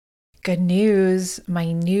Good news.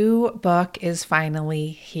 My new book is finally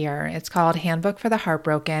here. It's called Handbook for the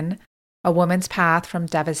Heartbroken, A Woman's Path from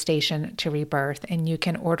Devastation to Rebirth, and you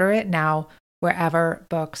can order it now wherever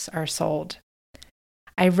books are sold.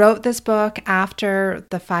 I wrote this book after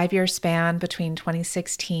the 5-year span between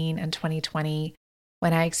 2016 and 2020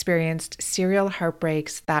 when I experienced serial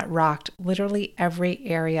heartbreaks that rocked literally every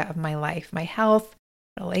area of my life, my health,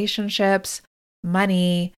 relationships,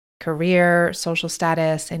 money, career, social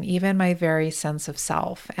status, and even my very sense of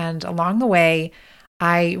self. And along the way,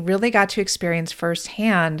 I really got to experience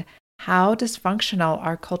firsthand how dysfunctional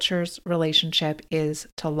our culture's relationship is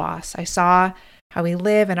to loss. I saw how we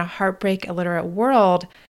live in a heartbreak illiterate world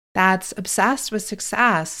that's obsessed with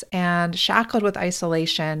success and shackled with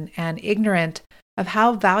isolation and ignorant of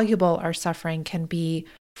how valuable our suffering can be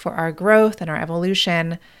for our growth and our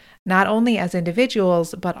evolution, not only as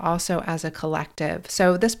individuals, but also as a collective.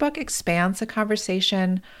 So this book expands the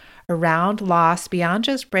conversation around loss beyond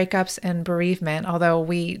just breakups and bereavement, although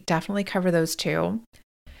we definitely cover those too,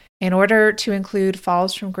 in order to include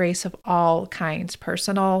falls from grace of all kinds,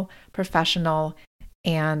 personal, professional,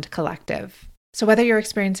 and collective. So whether you're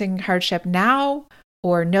experiencing hardship now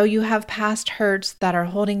or know you have past hurts that are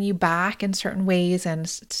holding you back in certain ways and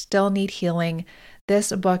still need healing,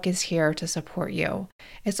 this book is here to support you.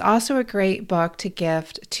 It's also a great book to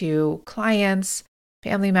gift to clients,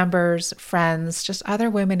 family members, friends, just other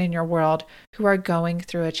women in your world who are going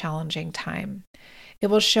through a challenging time. It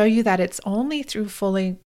will show you that it's only through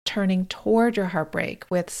fully turning toward your heartbreak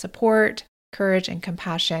with support, courage, and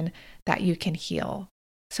compassion that you can heal.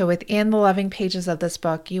 So within the loving pages of this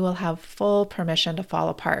book, you will have full permission to fall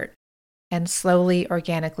apart and slowly,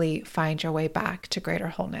 organically find your way back to greater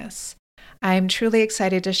wholeness. I'm truly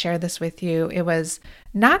excited to share this with you. It was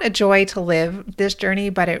not a joy to live this journey,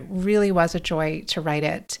 but it really was a joy to write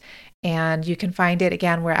it. And you can find it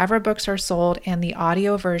again wherever books are sold, and the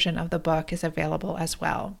audio version of the book is available as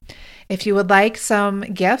well. If you would like some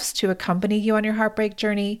gifts to accompany you on your heartbreak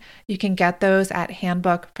journey, you can get those at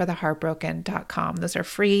handbookfortheheartbroken.com. Those are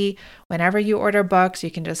free. Whenever you order books, you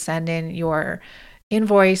can just send in your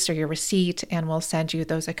invoice or your receipt, and we'll send you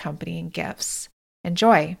those accompanying gifts.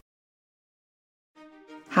 Enjoy.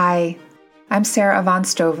 Hi, I'm Sarah Yvonne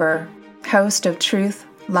Stover, host of Truth,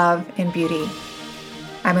 Love, and Beauty.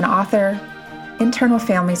 I'm an author, internal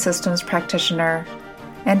family systems practitioner,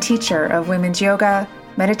 and teacher of women's yoga,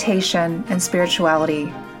 meditation, and spirituality,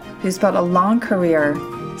 who's built a long career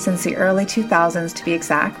since the early 2000s to be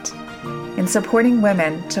exact, in supporting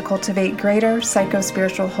women to cultivate greater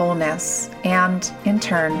psycho-spiritual wholeness and, in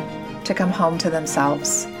turn, to come home to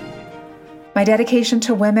themselves. My dedication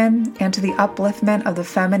to women and to the upliftment of the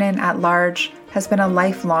feminine at large has been a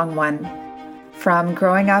lifelong one. From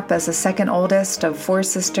growing up as the second oldest of 4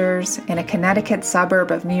 sisters in a Connecticut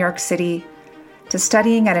suburb of New York City, to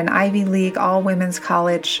studying at an Ivy League all-women's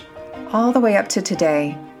college, all the way up to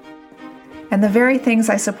today. And the very things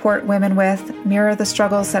I support women with mirror the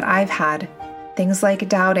struggles that I've had. Things like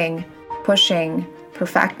doubting, pushing,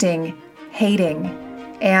 perfecting, hating,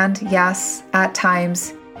 and yes, at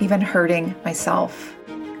times, even hurting myself.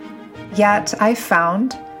 Yet I've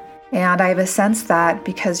found, and I have a sense that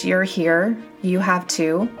because you're here, you have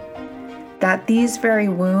too, that these very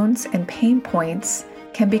wounds and pain points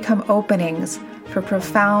can become openings for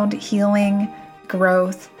profound healing,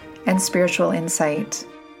 growth, and spiritual insight.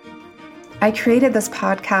 I created this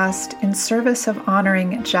podcast in service of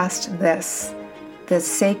honoring just this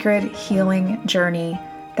sacred healing journey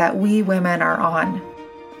that we women are on.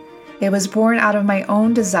 It was born out of my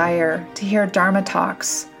own desire to hear Dharma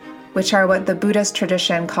talks, which are what the Buddhist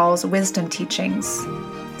tradition calls wisdom teachings,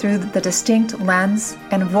 through the distinct lens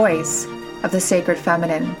and voice of the sacred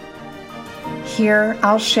feminine. Here,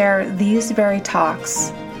 I'll share these very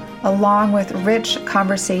talks, along with rich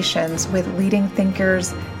conversations with leading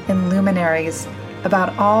thinkers and luminaries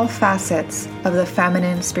about all facets of the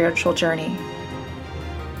feminine spiritual journey.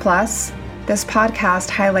 Plus, this podcast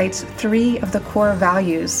highlights 3 of the core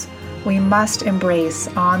values we must embrace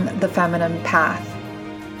on the feminine path: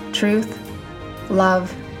 truth,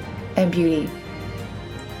 love, and beauty.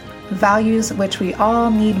 Values which we all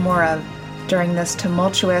need more of during this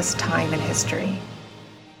tumultuous time in history.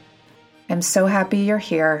 I'm so happy you're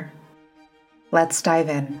here. Let's dive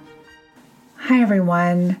in. Hi,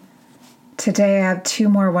 everyone. Today I have 2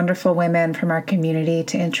 more wonderful women from our community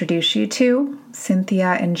to introduce you to,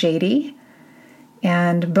 Cynthia and JD.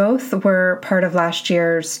 And both were part of last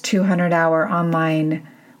year's 200-hour online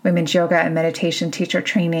women's yoga and meditation teacher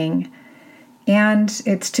training. And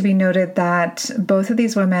it's to be noted that both of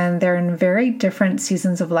these women, they're in very different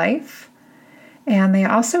seasons of life. And they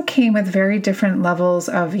also came with very different levels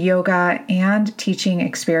of yoga and teaching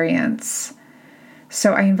experience.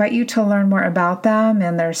 So I invite you to learn more about them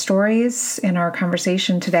and their stories in our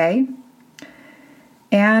conversation today.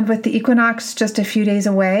 And with the equinox just a few days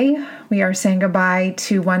away, we are saying goodbye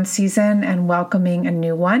to one season and welcoming a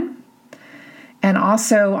new one. And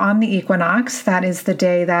also on the equinox, that is the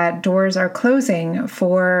day that doors are closing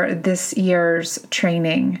for this year's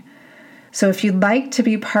training. So if you'd like to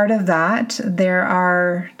be part of that, there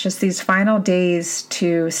are just these final days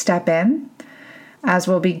to step in, as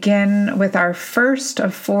we'll begin with our first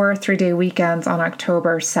of 4 3-day weekends on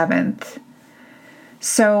October 7th.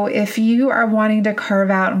 So if you are wanting to carve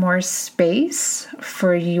out more space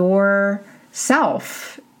for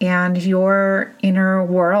yourself and your inner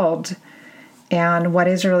world, and what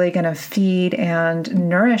is really going to feed and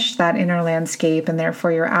nourish that inner landscape and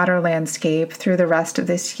therefore your outer landscape through the rest of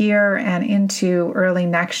this year and into early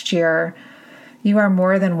next year, you are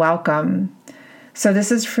more than welcome. So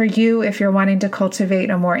this is for you if you're wanting to cultivate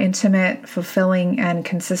a more intimate, fulfilling, and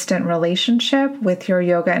consistent relationship with your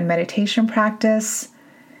yoga and meditation practice.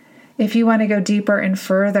 If you want to go deeper and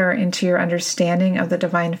further into your understanding of the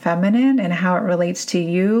divine feminine and how it relates to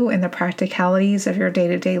you in the practicalities of your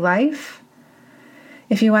day-to-day life.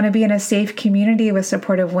 If you want to be in a safe community with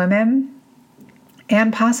supportive women,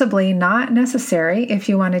 and possibly not necessary if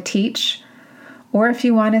you want to teach, or if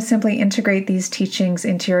you want to simply integrate these teachings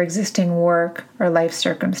into your existing work or life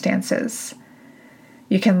circumstances.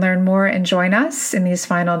 You can learn more and join us in these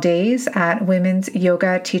final days at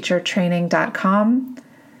womensyogateachertraining.com.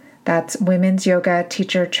 That's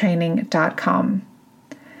womensyogateachertraining.com.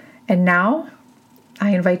 And now, I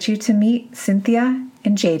invite you to meet Cynthia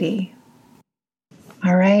and JD.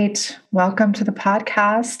 All right. Welcome to the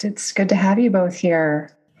podcast. It's good to have you both here.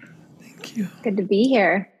 Thank you. Good to be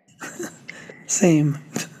here. Same.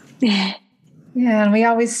 Yeah, and we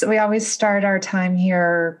always start our time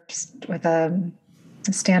here with a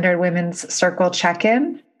standard women's circle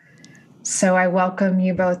check-in. So I welcome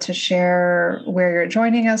you both to share where you're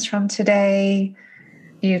joining us from today.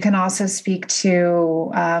 You can also speak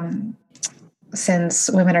to since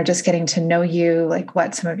women are just getting to know you, like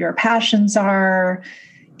what some of your passions are,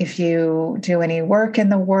 if you do any work in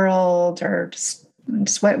the world, or just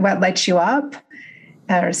what lights you up,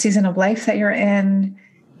 or season of life that you're in,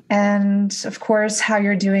 and of course, how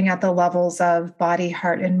you're doing at the levels of body,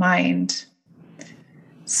 heart, and mind.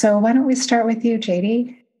 So why don't we start with you,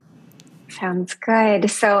 JD? Sounds good.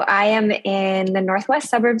 So I am in the northwest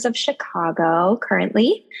suburbs of Chicago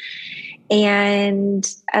currently. And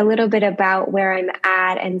a little bit about where I'm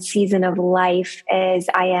at and season of life is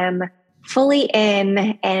I am fully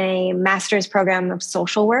in a master's program of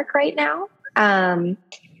social work right now. And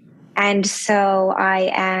so I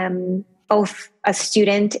am both a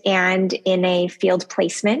student and in a field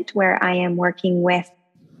placement where I am working with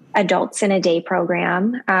adults in a day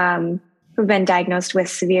program who've been diagnosed with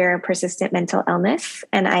severe persistent mental illness.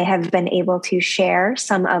 And I have been able to share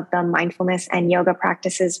some of the mindfulness and yoga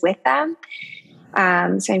practices with them.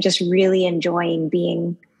 So I'm just really enjoying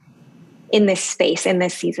being in this space, in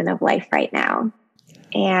this season of life right now.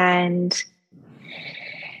 And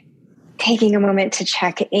taking a moment to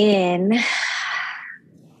check in,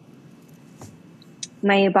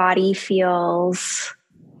 my body feels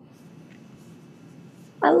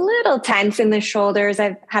a little tense in the shoulders.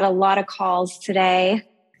 I've had a lot of calls today,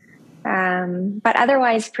 but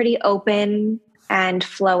otherwise pretty open and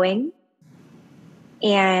flowing.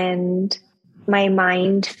 And my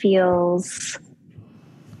mind feels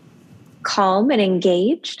calm and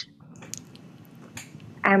engaged.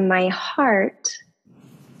 And my heart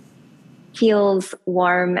feels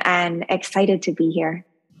warm and excited to be here.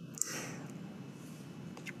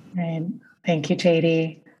 Right. Thank you,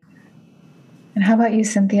 JD. And how about you,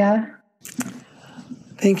 Cynthia?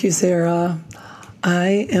 Thank you, Sarah.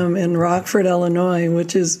 I am in Rockford, Illinois,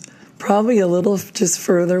 which is probably a little just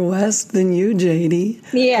further west than you, JD.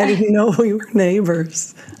 Yeah. I didn't know we were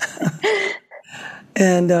neighbors.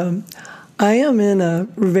 And I am in a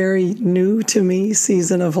very new to me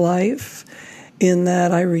season of life in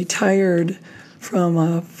that I retired from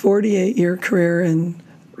a 48-year career in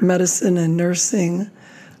medicine and nursing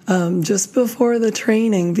just before the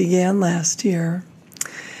training began last year.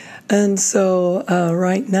 And so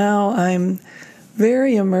right now I'm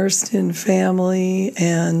very immersed in family,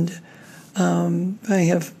 and I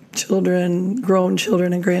have children, grown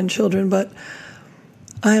children and grandchildren, but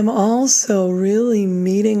I'm also really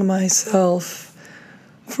meeting myself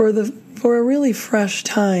for a really fresh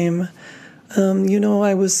time.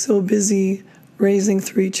 I was so busy raising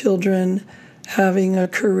 3 children, having a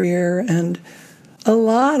career, and a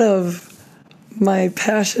lot of my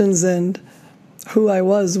passions and who I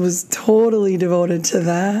was totally devoted to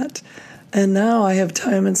that. And now I have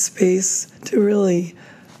time and space to really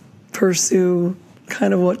pursue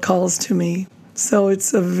kind of what calls to me. So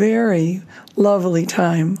it's a very lovely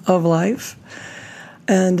time of life.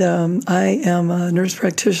 And I am a nurse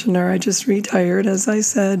practitioner. I just retired, as I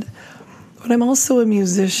said. But I'm also a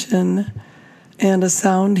musician and a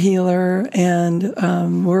sound healer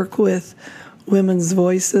and work with women's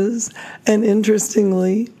voices. And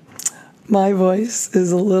interestingly, my voice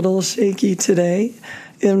is a little shaky today,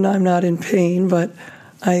 and I'm not in pain, but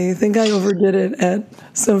I think I overdid it at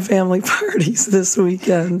some family parties this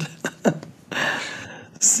weekend.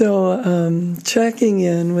 So checking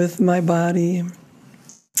in with my body.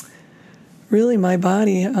 Really, my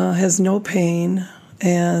body has no pain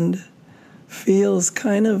and feels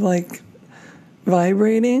kind of like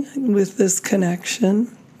vibrating with this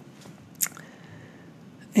connection.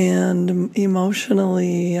 And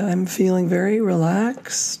emotionally, I'm feeling very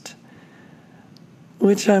relaxed,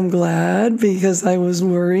 which I'm glad, because I was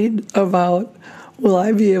worried about, will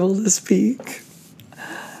I be able to speak?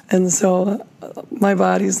 And so my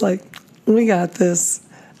body's like, we got this.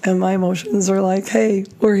 And my emotions are like, hey,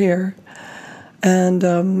 we're here. And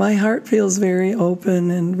my heart feels very open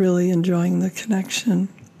and really enjoying the connection.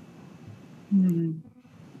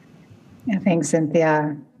 Yeah, thanks,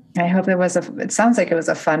 Cynthia. I hope it sounds like it was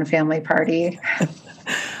a fun family party.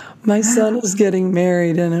 My son is getting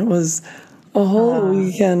married, and it was a whole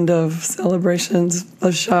weekend of celebrations,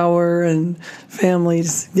 a shower, and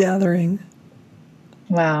families gathering.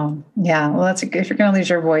 Wow. Yeah. Well, if you're going to lose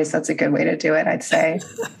your voice, that's a good way to do it, I'd say.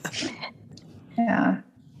 Yeah.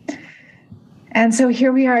 And so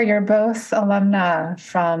here we are. You're both alumna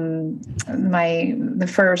from the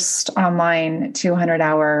first online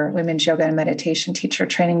 200-hour women's yoga and meditation teacher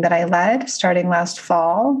training that I led starting last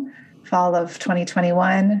fall of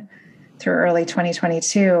 2021 through early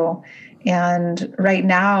 2022. And right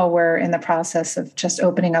now we're in the process of just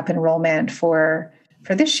opening up enrollment for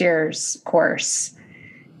this year's course.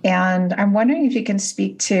 And I'm wondering if you can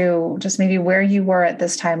speak to just maybe where you were at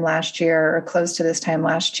this time last year or close to this time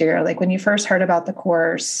last year, like when you first heard about the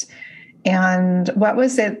course, and what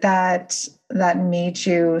was it that made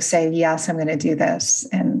you say, yes, I'm going to do this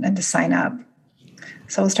and to sign up?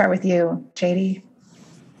 So we'll start with you, JD.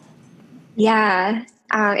 Yeah.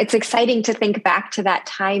 It's exciting to think back to that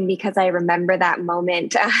time because I remember that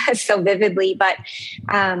moment so vividly, but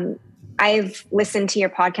I've listened to your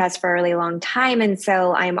podcast for a really long time. And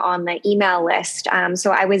so I'm on the email list.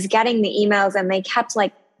 So I was getting the emails and they kept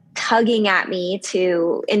like tugging at me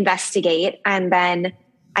to investigate. And then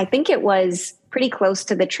I think it was pretty close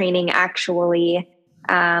to the training actually,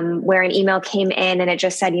 where an email came in and it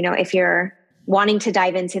just said, if you're wanting to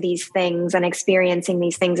dive into these things and experiencing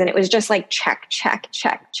these things. And it was just like, check, check,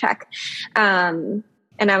 check, check. And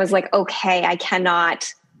I was like, okay, I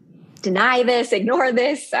cannot deny this, ignore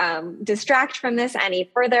this, distract from this any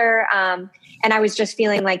further. And I was just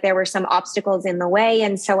feeling like there were some obstacles in the way.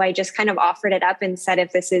 And so I just kind of offered it up and said,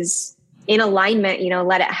 if this is in alignment,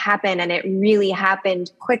 let it happen. And it really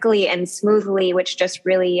happened quickly and smoothly, which just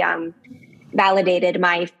really validated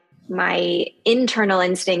my internal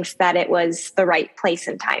instincts that it was the right place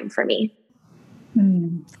and time for me.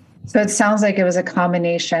 So it sounds like it was a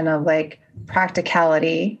combination of like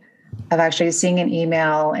practicality of actually seeing an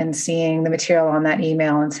email and seeing the material on that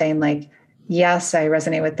email and saying like, yes, I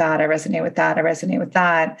resonate with that. I resonate with that. I resonate with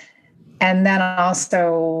that. And then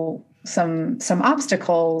also some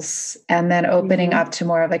obstacles, and then opening up to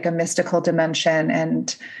more of like a mystical dimension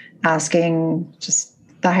and asking just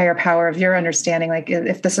the higher power of your understanding, like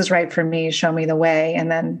if this is right for me, show me the way.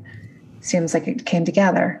 And then seems like it came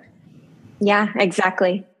together. Yeah,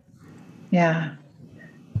 exactly. Yeah.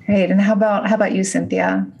 Great. And how about you,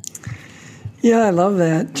 Cynthia? Yeah, I love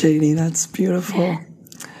that, JD. That's beautiful.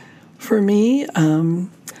 For me,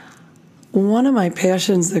 one of my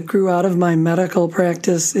passions that grew out of my medical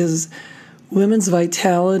practice is women's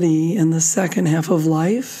vitality in the second half of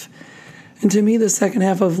life. And to me, the second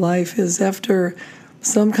half of life is after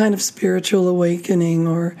some kind of spiritual awakening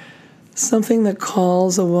or something that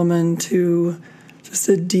calls a woman to just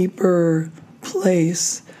a deeper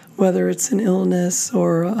place, whether it's an illness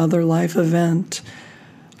or other life event.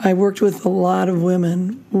 I worked with a lot of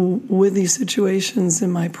women with these situations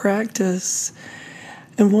in my practice.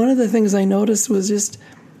 And one of the things I noticed was just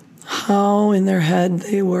how in their head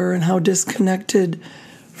they were and how disconnected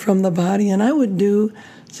from the body. And I would do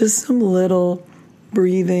just some little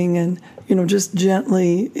breathing and, just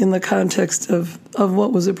gently in the context of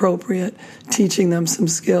what was appropriate, teaching them some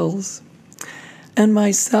skills. And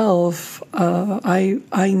myself,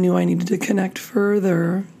 I knew I needed to connect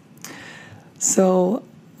further. So,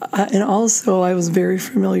 and also I was very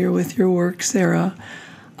familiar with your work, Sarah.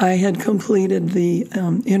 I had completed the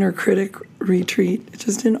Inner Critic retreat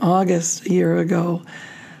just in August a year ago.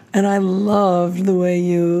 And I loved the way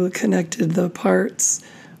you connected the parts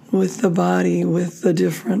with the body, with the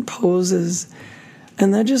different poses.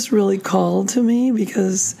 And that just really called to me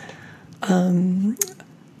because,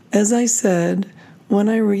 as I said, when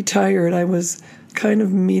I retired, I was kind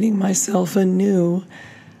of meeting myself anew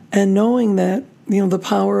and knowing that, the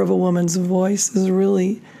power of a woman's voice is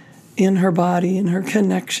really in her body and her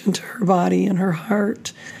connection to her body and her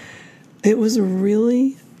heart. It was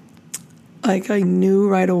really like I knew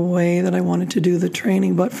right away that I wanted to do the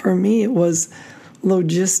training, but for me it was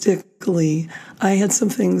logistically. I had some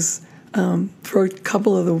things for a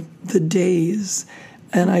couple of the days,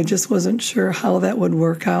 and I just wasn't sure how that would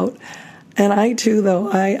work out. And I too, though,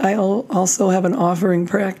 I also have an offering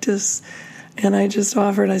practice, and I just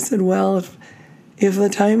offered, I said, well, if the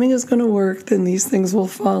timing is going to work, then these things will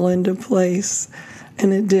fall into place.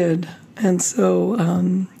 And it did. And so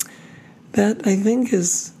that, I think,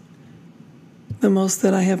 is the most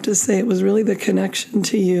that I have to say. It was really the connection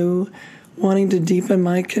to you, wanting to deepen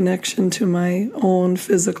my connection to my own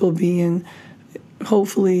physical being,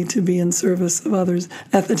 hopefully to be in service of others.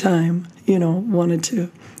 At the time, wanted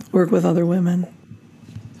to work with other women.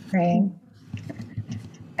 Great.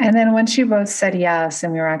 And then once you both said yes,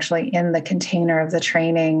 and we were actually in the container of the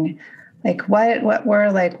training, like what were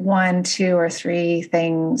like 1, 2, or 3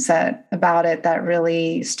 things about it that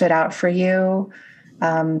really stood out for you?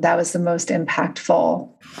 That was the most impactful.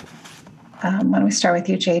 Why don't we start with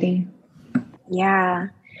you, JD? Yeah.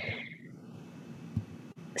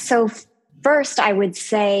 So first, I would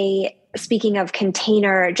say, speaking of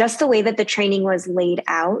container, just the way that the training was laid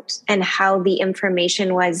out and how the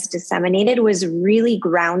information was disseminated was really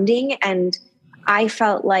grounding. And I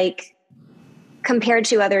felt like, compared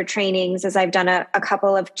to other trainings, as I've done a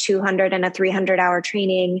couple of 200 and a 300-hour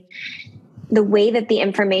training, the way that the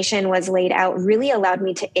information was laid out really allowed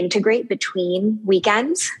me to integrate between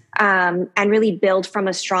weekends and really build from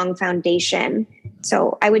a strong foundation.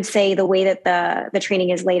 So I would say the way that the training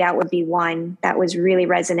is laid out would be one that was really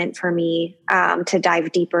resonant for me to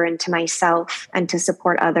dive deeper into myself and to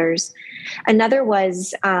support others. Another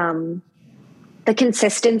was the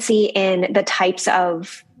consistency in the types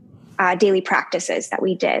of daily practices that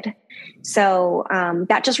we did. So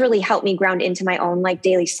that just really helped me ground into my own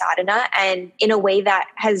daily sadhana, and in a way that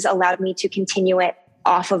has allowed me to continue it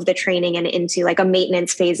off of the training and into a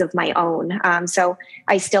maintenance phase of my own. So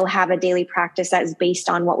I still have a daily practice that is based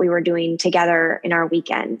on what we were doing together in our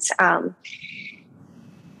weekends.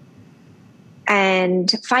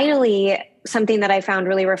 And finally, something that I found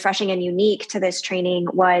really refreshing and unique to this training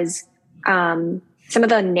was some of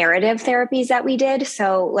the narrative therapies that we did.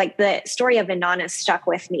 So the story of Inanna stuck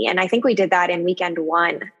with me. And I think we did that in weekend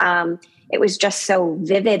 1. It was just so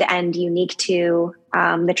vivid and unique to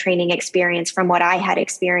the training experience from what I had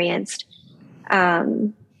experienced.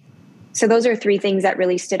 So those are 3 things that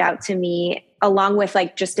really stood out to me, along with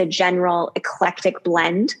just a general eclectic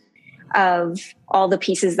blend of all the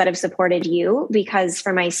pieces that have supported you. Because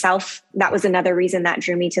for myself, that was another reason that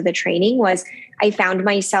drew me to the training, was I found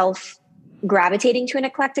myself gravitating to an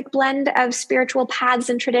eclectic blend of spiritual paths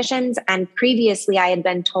and traditions. And previously I had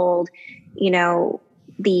been told, I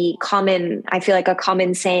feel like a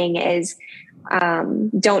common saying is,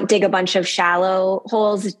 don't dig a bunch of shallow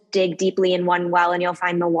holes, dig deeply in one well and you'll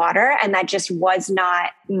find the water. And that just was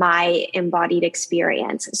not my embodied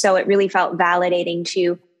experience. So it really felt validating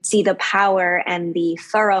to see the power and the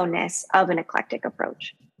thoroughness of an eclectic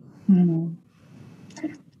approach. Mm-hmm.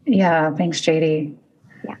 Yeah. Thanks, JD.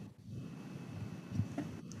 Yeah.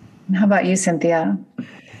 And how about you, Cynthia?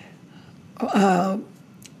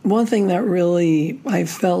 One thing that really I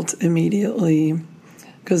felt immediately,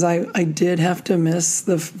 because I did have to miss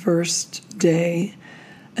the first day,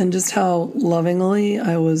 and just how lovingly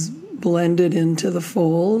I was blended into the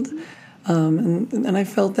fold. And I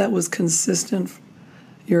felt that was consistent,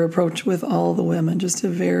 your approach with all the women, just a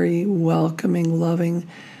very welcoming, loving,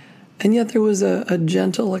 and yet there was a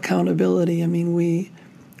gentle accountability. I mean, we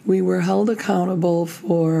were held accountable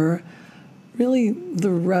for really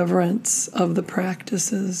the reverence of the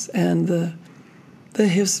practices and the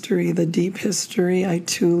history, the deep history. I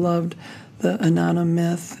too loved the Inanna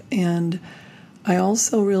myth, and I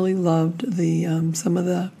also really loved the some of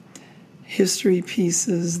the history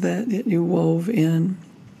pieces that you wove in.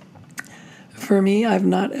 For me, I've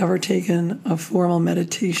not ever taken a formal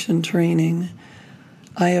meditation training.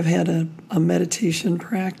 I have had a meditation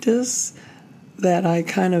practice that I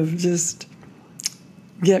kind of just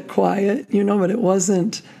get quiet, but it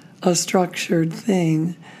wasn't a structured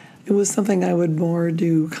thing. It was something I would more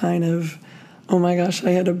do kind of, oh my gosh,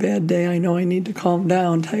 I had a bad day, I know I need to calm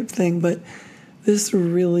down type thing. But this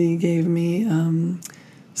really gave me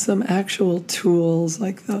some actual tools,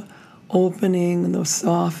 like the opening and the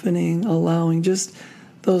softening, allowing just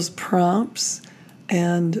those prompts,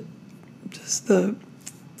 and just the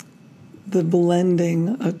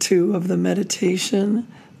blending too of the meditation,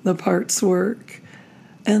 the parts work,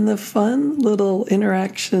 and the fun little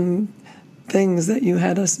interaction things that you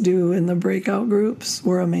had us do in the breakout groups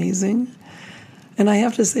were amazing. And I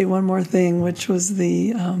have to say one more thing, which was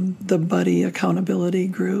the buddy accountability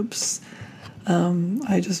groups.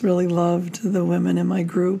 I just really loved the women in my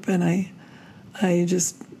group, and I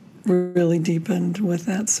just really deepened with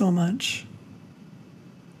that so much.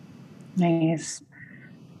 Nice.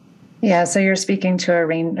 Yeah, so you're speaking to a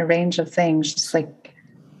range of things, just like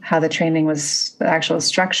how the training was, the actual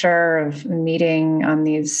structure of meeting on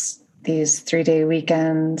these 3-day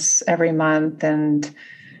weekends every month, and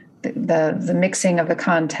the mixing of the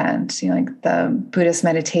content, like the Buddhist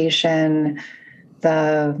meditation,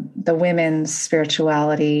 the women's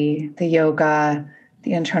spirituality, the yoga,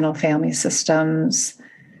 the internal family systems,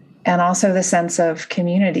 and also the sense of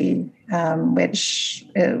community, which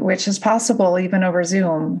is possible even over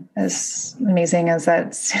Zoom, as amazing as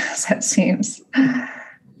that seems.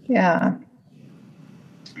 Yeah.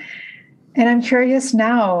 And I'm curious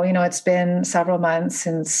now, it's been several months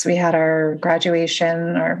since we had our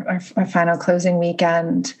graduation, our final closing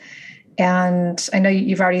weekend. And I know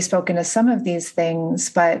you've already spoken to some of these things,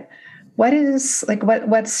 but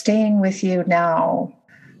what's staying with you now,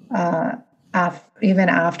 even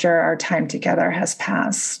after our time together has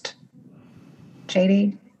passed?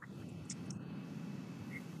 JD?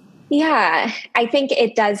 Yeah, I think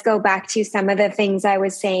it does go back to some of the things I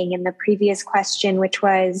was saying in the previous question, which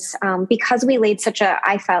was because we laid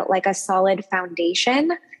I felt like a solid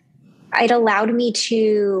foundation, it allowed me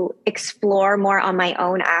to explore more on my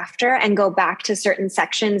own after and go back to certain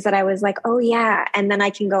sections that I was like, oh yeah, and then I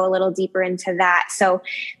can go a little deeper into that. So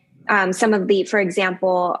some of for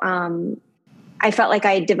example, I felt like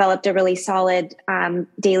I developed a really solid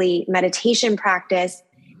daily meditation practice,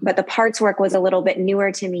 but the parts work was a little bit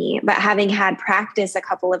newer to me. But having had practice a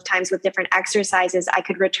couple of times with different exercises, I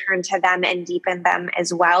could return to them and deepen them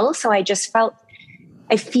as well. So I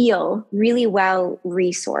feel really well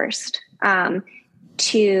resourced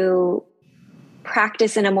to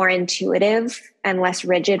practice in a more intuitive and less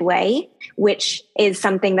rigid way, which is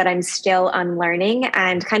something that I'm still unlearning,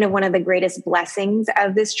 and kind of one of the greatest blessings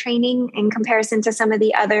of this training in comparison to some of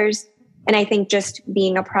the others. And I think just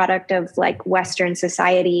being a product of like Western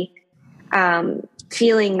society,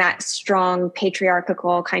 feeling that strong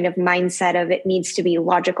patriarchal kind of mindset of it needs to be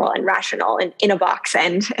logical and rational and in a box.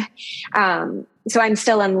 And so I'm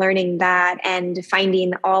still unlearning that and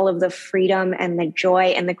finding all of the freedom and the joy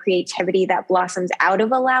and the creativity that blossoms out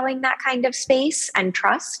of allowing that kind of space and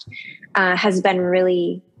trust has been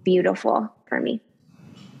really beautiful for me.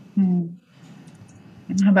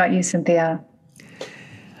 How about you, Cynthia?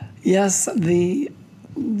 Yes, the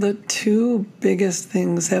two biggest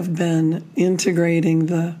things have been integrating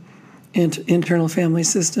the internal family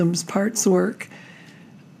systems parts work.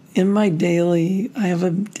 I have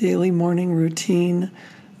a daily morning routine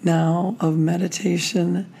now of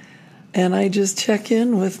meditation, and I just check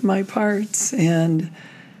in with my parts, and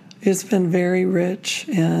it's been very rich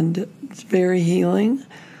and very healing.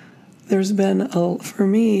 There's been, for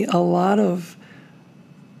me, a lot of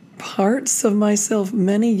parts of myself,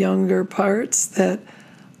 many younger parts that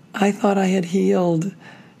I thought I had healed,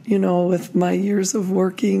 with my years of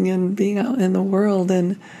working and being out in the world.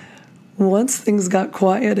 And once things got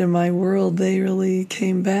quiet in my world, they really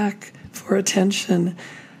came back for attention.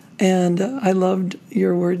 And I loved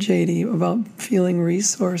your word, JD, about feeling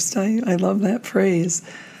resourced. I love that phrase.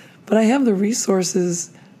 But I have the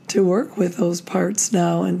resources to work with those parts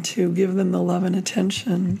now and to give them the love and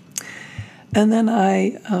attention. And then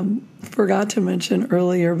I forgot to mention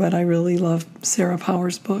earlier, but I really love Sarah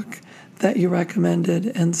Power's book that you recommended.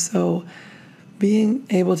 And so being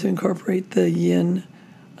able to incorporate the yin,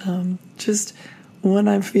 just when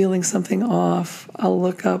I'm feeling something off, I'll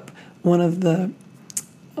look up one of the,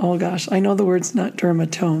 I know the word's not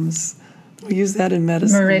dermatomes. We use that in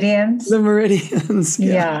medicine. Meridians? The meridians,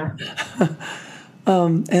 yeah.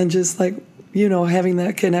 And just like, having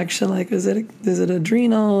that connection, like, is it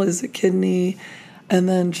adrenal, is it kidney, and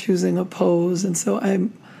then choosing a pose. And so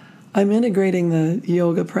I'm integrating the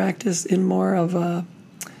yoga practice in more of an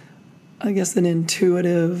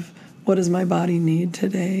intuitive what does my body need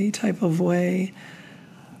today type of way,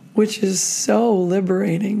 which is so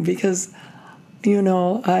liberating because,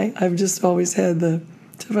 I've just always had the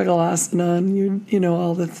typical asana and,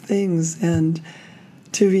 all the things. And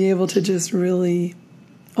to be able to just really,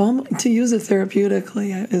 to use it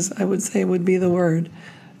therapeutically, is, I would say, would be the word.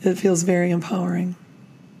 It feels very empowering.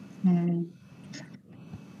 Mm.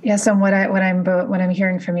 Yes, and what I'm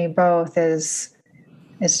hearing from you both is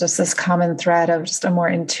it's just this common thread of just a more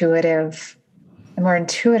intuitive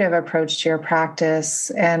approach to your practice.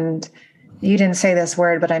 And you didn't say this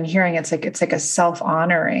word, but I'm hearing it's like a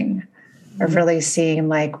self-honoring of really seeing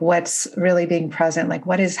like what's really being present, like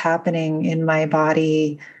what is happening in my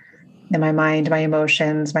body, in my mind, my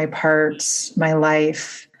emotions, my parts, my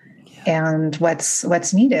life, and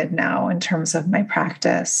what's needed now in terms of my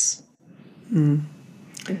practice. Mm.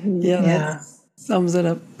 Yeah, that sums it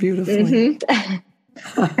up beautifully.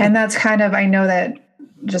 And that's kind of, I know that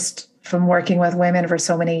just from working with women for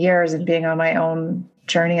so many years and being on my own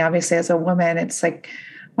journey, obviously as a woman, it's like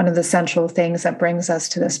one of the central things that brings us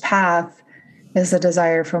to this path is the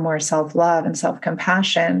desire for more self-love and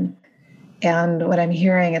self-compassion. And what I'm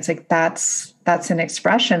hearing, it's like that's an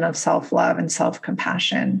expression of self-love and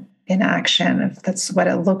self-compassion in action, if that's what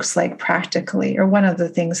it looks like practically, or one of the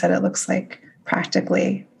things that it looks like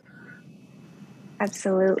practically.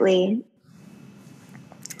 Absolutely.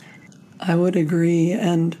 I would agree.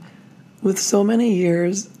 And with so many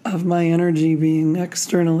years of my energy being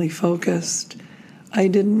externally focused, I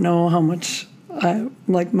didn't know how much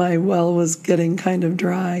my well was getting kind of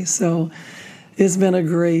dry. So it's been a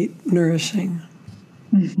great nourishing.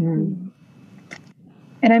 Mm-hmm.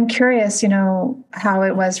 And I'm curious, how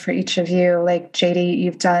it was for each of you. Like JD,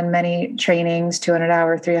 you've done many trainings,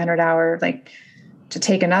 200-hour, 300-hour, like to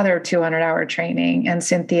take another 200-hour training. And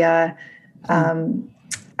Cynthia,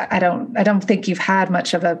 I don't think you've had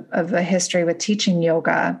much of a history with teaching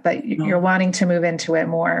yoga, but you're wanting to move into it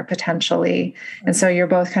more potentially. And so you're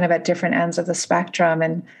both kind of at different ends of the spectrum.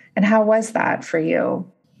 And how was that for you?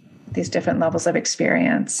 These different levels of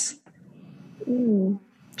experience.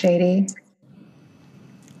 JD?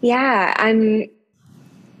 Yeah,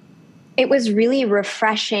 it was really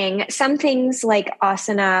refreshing. Some things like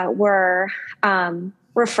asana were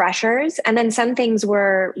refreshers, and then some things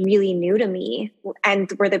were really new to me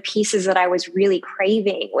and were the pieces that I was really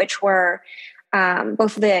craving, which were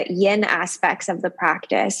both the yin aspects of the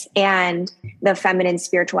practice and the feminine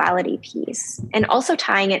spirituality piece, and also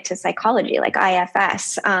tying it to psychology like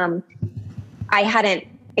IFS. I hadn't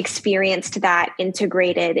experienced that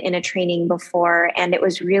integrated in a training before, and it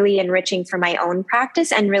was really enriching for my own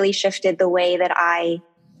practice and really shifted the way that I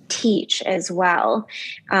teach as well.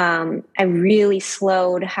 I really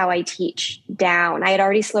slowed how I teach down. I had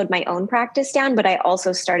already slowed my own practice down, but I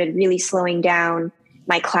also started really slowing down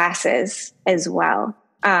my classes as well,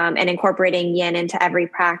 and incorporating yin into every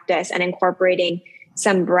practice and incorporating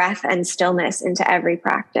some breath and stillness into every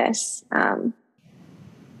practice.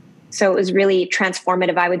 So it was really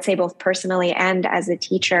transformative, I would say, both personally and as a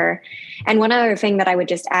teacher. And one other thing that I would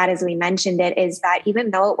just add as we mentioned it is that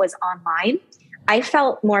even though it was online, I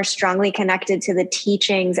felt more strongly connected to the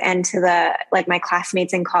teachings and to my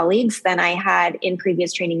classmates and colleagues than I had in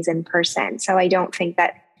previous trainings in person. So I don't think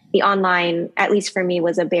that the online, at least for me,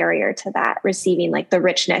 was a barrier to that, receiving like the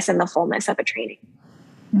richness and the fullness of a training.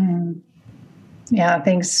 Mm. Yeah,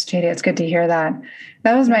 thanks, JD. It's good to hear that.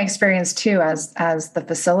 That was my experience too, as the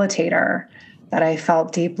facilitator, that I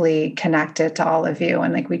felt deeply connected to all of you,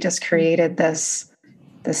 and like we just created this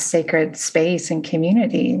sacred space and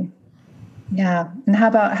community. Yeah. And how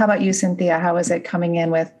about you, Cynthia? How was it coming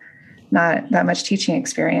in with not that much teaching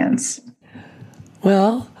experience?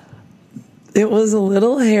 Well, it was a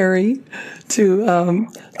little hairy to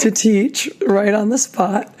teach right on the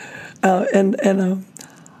spot, and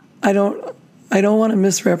I don't want to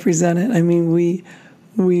misrepresent it. I mean, we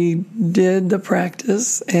did the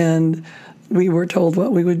practice and we were told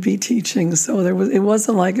what we would be teaching, so it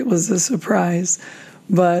wasn't like it was a surprise,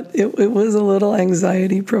 but it was a little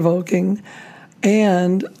anxiety provoking,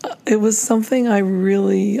 and it was something I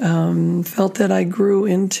really felt that I grew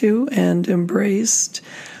into and embraced,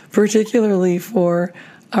 particularly for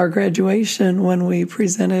our graduation when we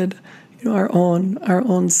presented, our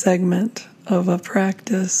own segment of a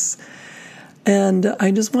practice. And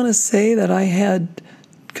I just want to say that I had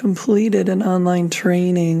completed an online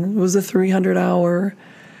training. It was a 300-hour,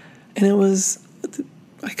 and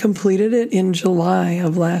I completed it in July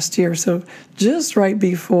of last year, so just right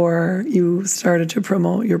before you started to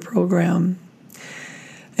promote your program.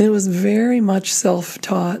 And it was very much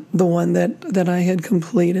self-taught, the one that I had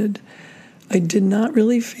completed. I did not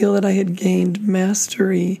really feel that I had gained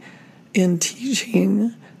mastery in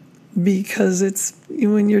teaching, because it's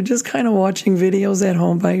when you're just kind of watching videos at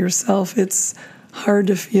home by yourself, it's hard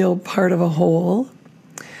to feel part of a whole.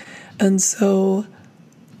 And so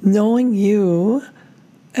knowing you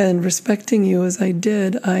and respecting you as I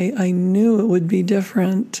did, I knew it would be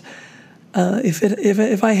different.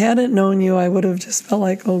 If I hadn't known you, I would have just felt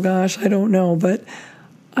like, oh gosh, I don't know. But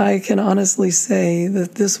I can honestly say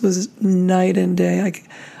that this was night and day.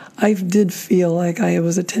 I did feel like I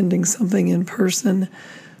was attending something in person.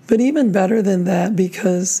 But even better than that,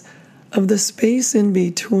 because of the space in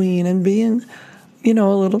between and being, a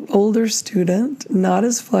little older student, not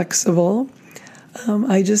as flexible,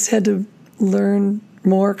 I just had to learn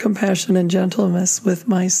more compassion and gentleness with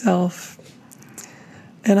myself.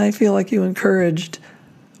 And I feel like you encouraged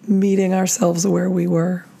meeting ourselves where we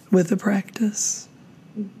were with the practice.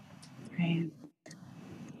 Right.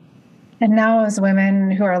 And now, as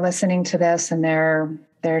women who are listening to this and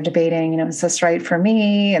they're debating, is this right for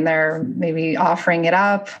me? And they're maybe offering it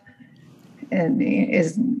up. And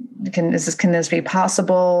can this be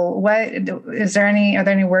possible? Are there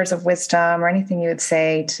any words of wisdom or anything you would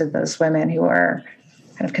say to those women who are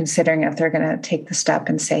kind of considering if they're going to take the step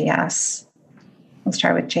and say yes? Let's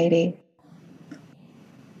start with JD.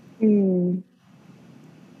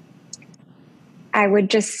 I would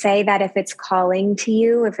just say that if it's calling to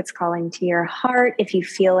you, if it's calling to your heart, if you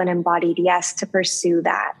feel an embodied yes, to pursue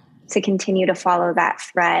that, to continue to follow that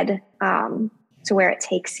thread to where it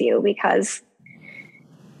takes you. Because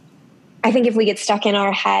I think if we get stuck in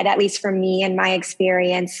our head, at least for me and my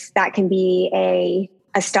experience, that can be a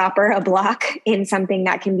stopper, a block in something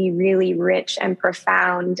that can be really rich and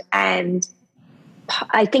profound. And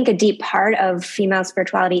I think a deep part of female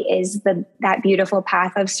spirituality is that beautiful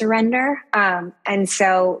path of surrender. And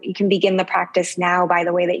so you can begin the practice now by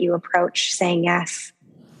the way that you approach saying yes.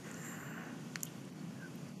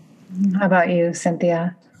 How about you,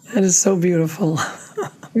 Cynthia? That is so beautiful.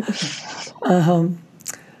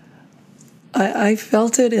 I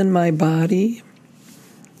felt it in my body,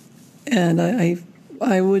 and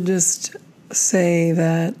I would just say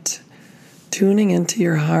that tuning into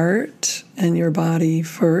your heart and your body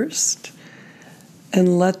first,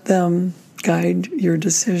 and let them guide your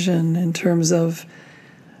decision in terms of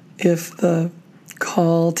if the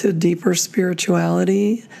call to deeper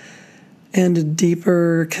spirituality and a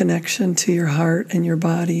deeper connection to your heart and your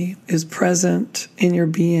body is present in your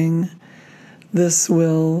being, this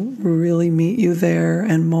will really meet you there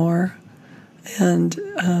and more.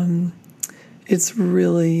 And it's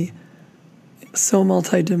really so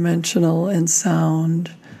multidimensional and sound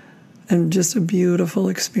and just a beautiful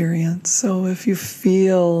experience. So if you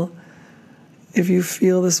feel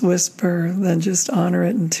this whisper, then just honor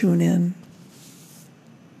it and tune in.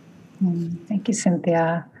 Thank you,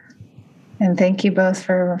 Cynthia. And thank you both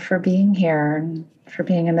for being here and for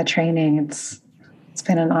being in the training. It's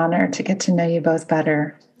been an honor to get to know you both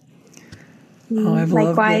better. Oh, I've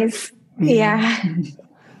Likewise. loved it. Yeah.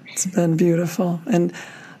 It's been beautiful. And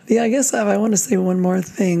I guess I want to say one more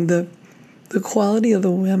thing. The quality of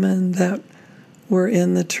the women that were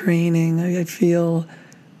in the training, I feel,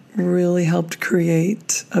 really helped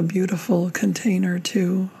create a beautiful container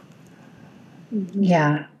too.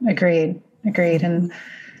 Yeah, agreed. And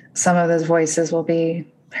some of those voices will be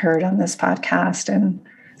heard on this podcast and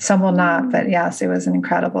some will not. But yes, it was an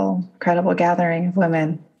incredible gathering of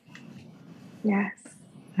women. Yes.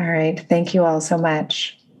 All right. Thank you all so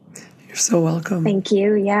much. You're so welcome. Thank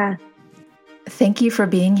you. Yeah. Thank you for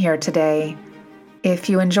being here today. If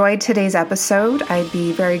you enjoyed today's episode, I'd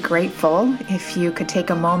be very grateful if you could take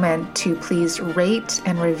a moment to please rate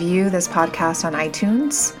and review this podcast on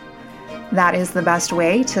iTunes. That is the best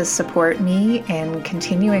way to support me in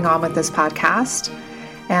continuing on with this podcast,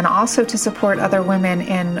 and also to support other women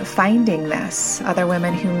in finding this, other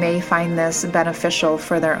women who may find this beneficial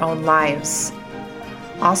for their own lives.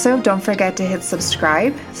 Also, don't forget to hit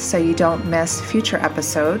subscribe so you don't miss future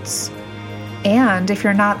episodes. And if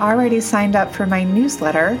you're not already signed up for my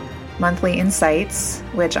newsletter, Monthly Insights,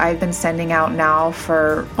 which I've been sending out now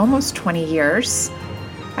for almost 20 years,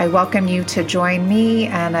 I welcome you to join me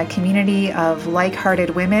and a community of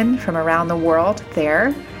like-hearted women from around the world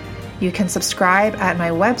there. You can subscribe at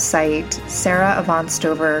my website,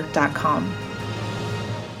 sarahavansdover.com.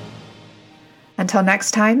 Until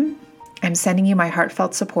next time, I'm sending you my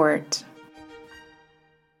heartfelt support.